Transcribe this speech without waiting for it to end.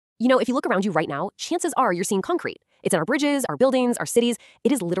If you look around you right now, chances are you're seeing concrete. It's in our bridges, our buildings, our cities.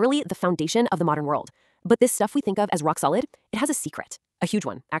 It is literally the foundation of the modern world. But this stuff we think of as rock solid, it has a secret. A huge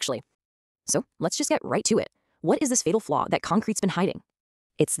one, actually. So let's just get right to it. What is this fatal flaw that concrete's been hiding?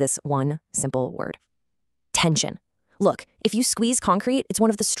 It's this one simple word. Tension. Look, if you squeeze concrete, it's one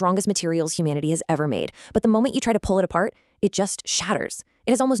of the strongest materials humanity has ever made. But the moment you try to pull it apart, it just shatters.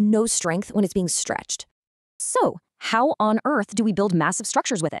 It has almost no strength when it's being stretched. So, how on earth do we build massive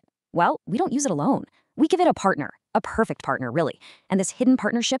structures with it? Well, we don't use it alone. We give it a partner, a perfect partner, really. And this hidden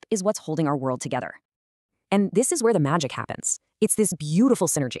partnership is what's holding our world together. And this is where the magic happens. It's this beautiful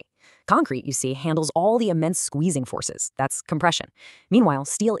synergy. Concrete, you see, handles all the immense squeezing forces. That's compression. Meanwhile,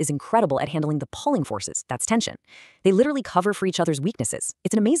 steel is incredible at handling the pulling forces. That's tension. They literally cover for each other's weaknesses.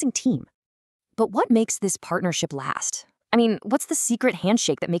 It's an amazing team. But what makes this partnership last? I mean, what's the secret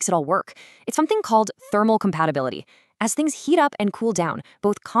handshake that makes it all work? It's something called thermal compatibility. As things heat up and cool down,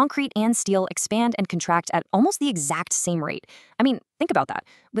 both concrete and steel expand and contract at almost the exact same rate. I mean, think about that.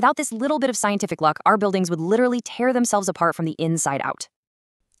 Without this little bit of scientific luck, our buildings would literally tear themselves apart from the inside out.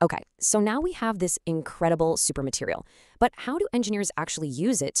 Okay, so now we have this incredible super material. But how do engineers actually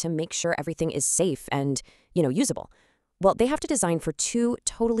use it to make sure everything is safe and, usable? Well, they have to design for two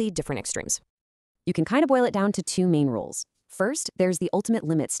totally different extremes. You can kind of boil it down to two main rules. First, there's the ultimate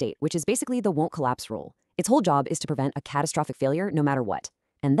limit state, which is basically the won't collapse rule. Its whole job is to prevent a catastrophic failure no matter what.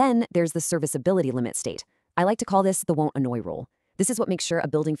 And then there's the serviceability limit state. I like to call this the won't annoy rule. This is what makes sure a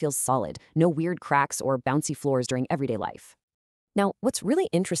building feels solid, no weird cracks or bouncy floors during everyday life. Now, what's really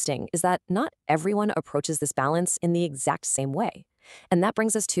interesting is that not everyone approaches this balance in the exact same way. And that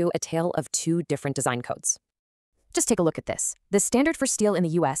brings us to a tale of two different design codes. Just take a look at this. The standard for steel in the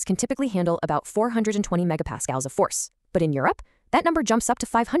US can typically handle about 420 megapascals of force. But in Europe, that number jumps up to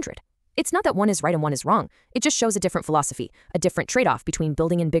 500. It's not that one is right and one is wrong. It just shows a different philosophy, a different trade-off between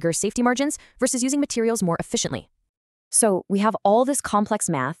building in bigger safety margins versus using materials more efficiently. So we have all this complex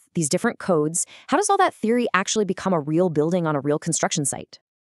math, these different codes. How does all that theory actually become a real building on a real construction site?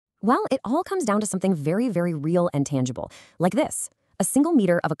 Well, it all comes down to something very, very real and tangible, like this. A single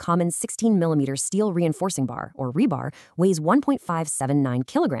meter of a common 16mm steel reinforcing bar, or rebar, weighs 1.579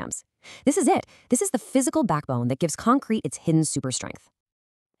 kilograms. This is it. This is the physical backbone that gives concrete its hidden super strength.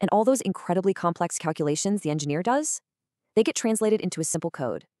 And all those incredibly complex calculations the engineer does, they get translated into a simple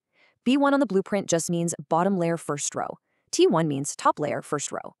code. B1 on the blueprint just means bottom layer first row. T1 means top layer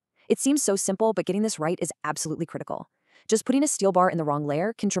first row. It seems so simple, but getting this right is absolutely critical. Just putting a steel bar in the wrong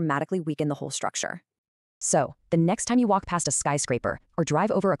layer can dramatically weaken the whole structure. So, the next time you walk past a skyscraper or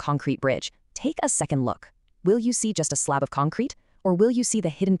drive over a concrete bridge, take a second look. Will you see just a slab of concrete? Or will you see the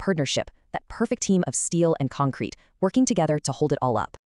hidden partnership, that perfect team of steel and concrete, working together to hold it all up?